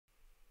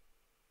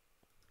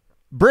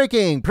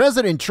Breaking,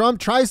 President Trump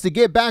tries to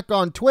get back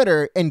on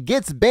Twitter and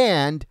gets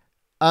banned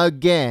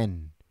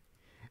again.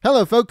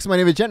 Hello folks, my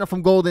name is Jenna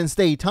from Golden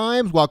State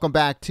Times. Welcome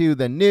back to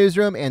the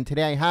newsroom, and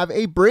today I have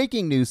a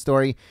breaking news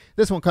story.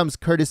 This one comes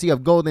courtesy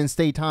of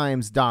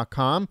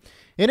GoldenStateTimes.com,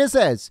 and it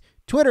says,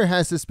 Twitter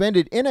has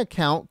suspended an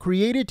account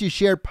created to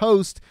share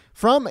posts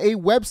from a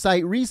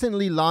website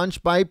recently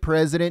launched by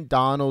President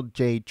Donald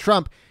J.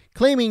 Trump,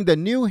 claiming the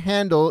new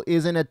handle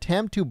is an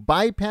attempt to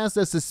bypass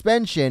the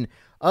suspension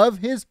of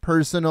his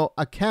personal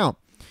account.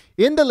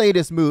 In the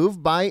latest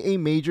move by a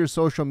major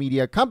social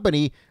media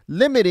company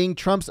limiting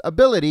Trump's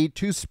ability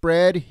to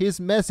spread his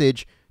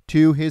message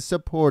to his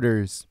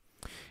supporters.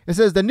 It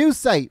says the new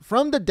site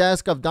from the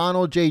desk of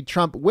Donald J.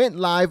 Trump went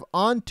live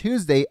on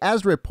Tuesday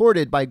as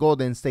reported by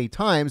Golden State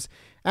Times,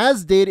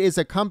 as did its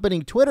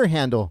accompanying Twitter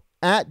handle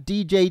at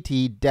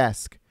DJT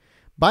Desk.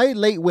 By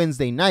late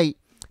Wednesday night,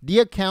 the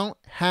account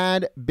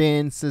had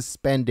been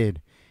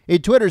suspended. A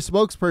Twitter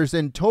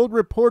spokesperson told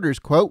reporters,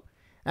 quote,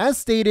 as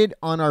stated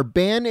on our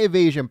ban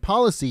evasion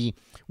policy,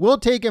 we'll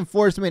take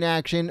enforcement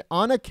action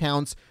on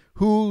accounts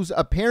whose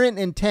apparent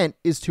intent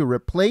is to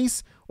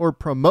replace or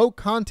promote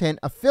content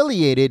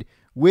affiliated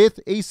with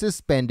a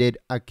suspended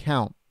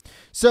account.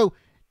 So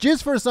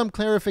just for some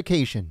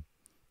clarification,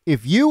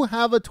 if you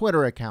have a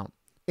Twitter account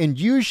and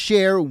you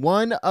share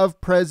one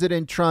of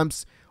President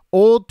Trump's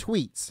old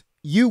tweets,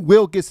 you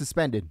will get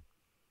suspended.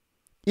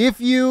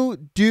 If you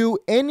do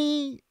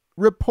any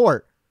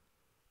report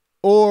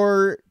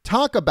or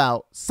talk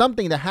about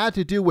something that had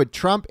to do with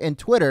Trump and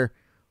Twitter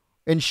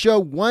and show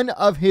one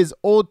of his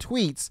old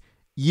tweets,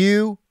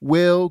 you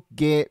will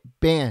get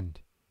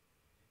banned.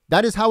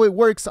 That is how it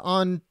works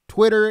on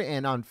Twitter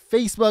and on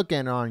Facebook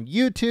and on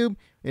YouTube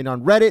and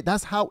on Reddit.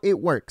 That's how it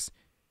works.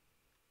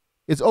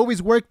 It's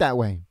always worked that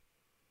way.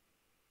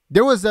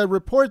 There was a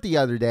report the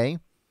other day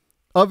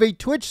of a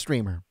Twitch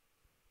streamer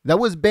that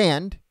was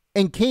banned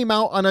and came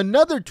out on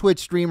another Twitch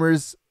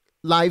streamer's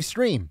live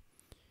stream.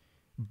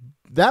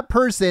 That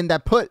person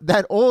that put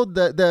that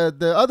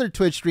the other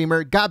Twitch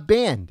streamer got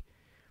banned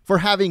for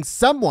having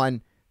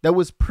someone that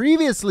was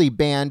previously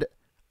banned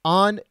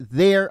on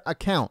their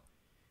account.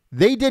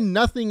 They did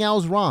nothing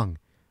else wrong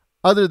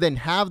other than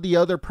have the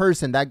other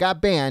person that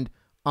got banned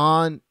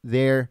on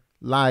their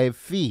live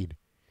feed.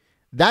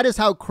 That is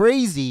how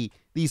crazy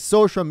these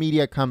social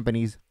media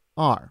companies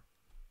are.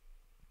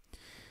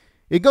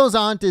 It goes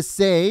on to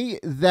say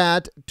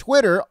that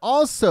Twitter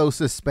also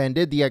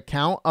suspended the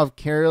account of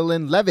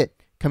Carolyn Levitt,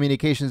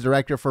 communications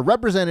director for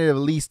Representative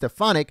Lee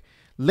Stefanik,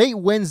 late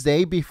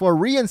Wednesday before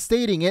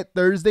reinstating it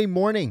Thursday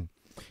morning.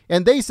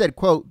 And they said,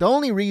 quote, the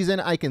only reason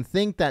I can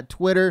think that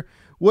Twitter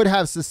would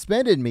have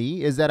suspended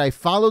me is that I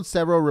followed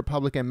several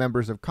Republican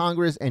members of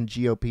Congress and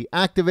GOP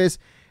activists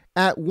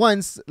at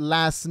once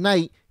last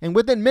night, and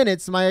within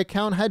minutes, my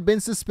account had been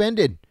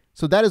suspended.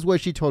 So that is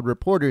what she told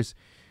reporters.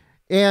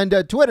 And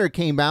Twitter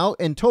came out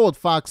and told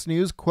Fox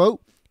News,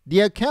 quote,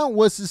 the account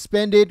was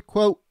suspended,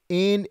 quote,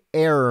 in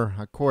error,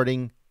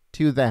 according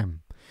to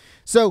them.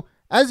 So,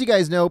 as you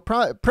guys know,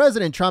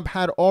 President Trump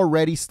had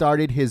already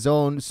started his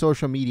own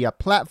social media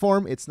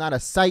platform. It's not a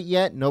site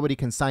yet. Nobody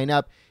can sign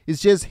up.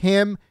 It's just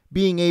him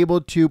being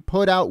able to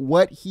put out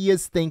what he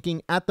is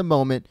thinking at the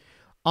moment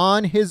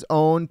on his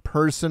own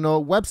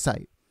personal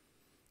website.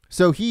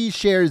 So he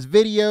shares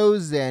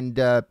videos and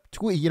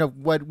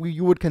what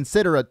you would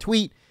consider a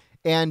tweet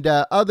and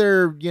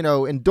other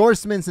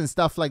endorsements and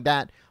stuff like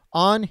that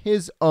on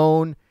his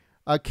own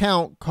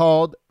account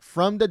called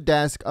From the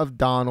Desk of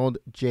Donald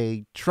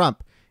J.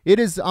 Trump. It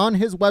is on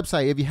his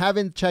website. If you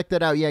haven't checked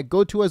it out yet,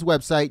 go to his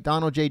website,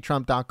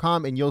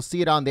 donaldjtrump.com, and you'll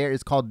see it on there.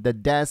 It's called The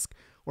Desk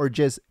or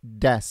just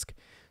Desk.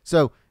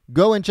 So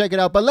go and check it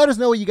out. But let us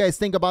know what you guys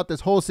think about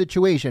this whole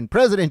situation.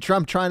 President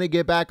Trump trying to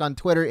get back on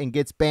Twitter and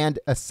gets banned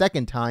a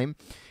second time.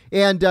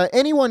 And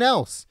anyone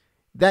else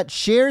that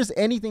shares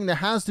anything that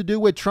has to do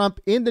with Trump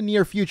in the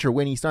near future,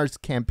 when he starts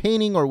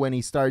campaigning or when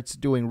he starts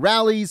doing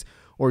rallies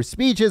or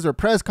speeches or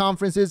press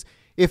conferences,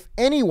 if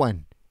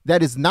anyone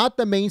that is not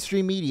the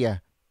mainstream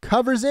media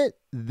covers it,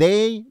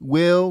 they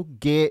will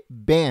get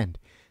banned.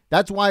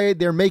 That's why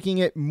they're making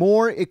it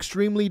more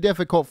extremely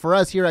difficult for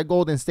us here at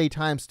Golden State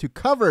Times to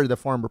cover the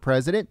former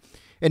president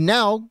and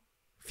now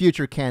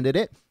future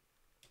candidate.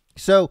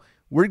 So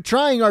we're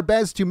trying our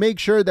best to make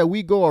sure that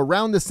we go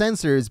around the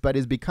censors, but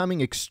it's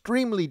becoming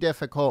extremely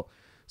difficult.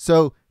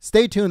 So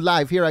stay tuned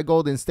live here at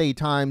Golden State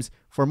Times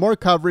for more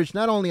coverage,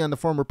 not only on the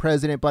former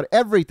president, but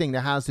everything that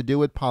has to do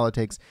with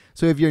politics.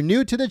 So if you're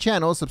new to the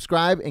channel,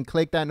 subscribe and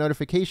click that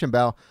notification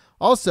bell.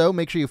 Also,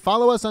 make sure you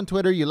follow us on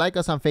Twitter, you like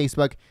us on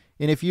Facebook,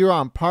 and if you're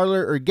on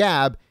Parler or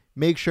Gab,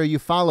 make sure you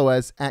follow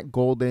us at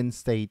Golden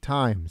State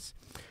Times.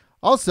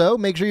 Also,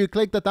 make sure you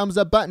click the thumbs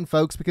up button,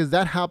 folks, because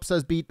that helps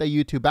us beat the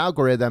YouTube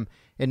algorithm,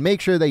 and make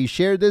sure that you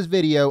share this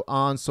video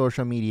on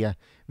social media.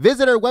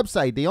 Visit our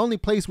website, the only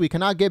place we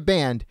cannot get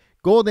banned,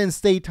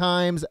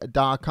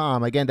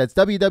 goldenstatetimes.com. Again, that's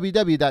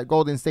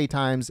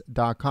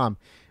www.goldenstatetimes.com.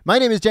 My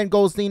name is Jen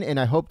Goldstein, and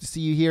I hope to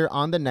see you here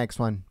on the next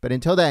one. But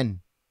until then,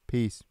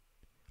 peace.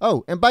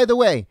 Oh, and by the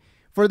way,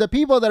 for the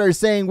people that are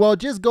saying, well,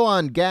 just go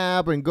on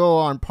Gab and go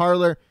on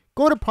Parler,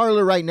 go to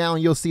Parler right now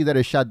and you'll see that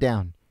it's shut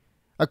down.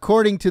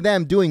 According to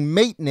them, doing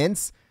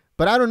maintenance,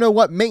 but I don't know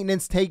what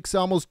maintenance takes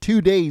almost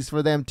 2 days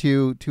for them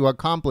to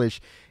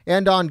accomplish.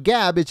 And on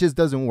Gab, it just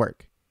doesn't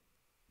work.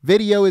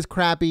 Video is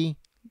crappy.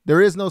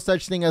 There is no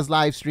such thing as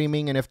live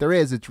streaming. And if there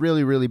is, it's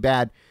really, really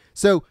bad.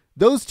 So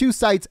those two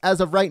sites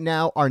as of right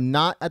now are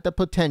not at the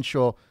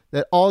potential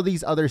that all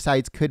these other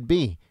sites could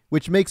be,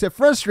 which makes it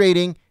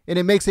frustrating, and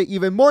it makes it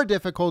even more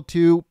difficult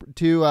to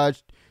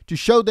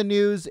show the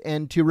news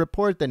and to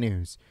report the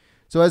news.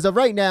 So as of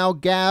right now,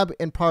 Gab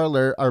and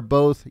Parler are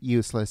both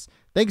useless.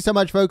 Thank you so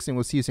much, folks, and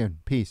we'll see you soon.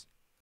 Peace.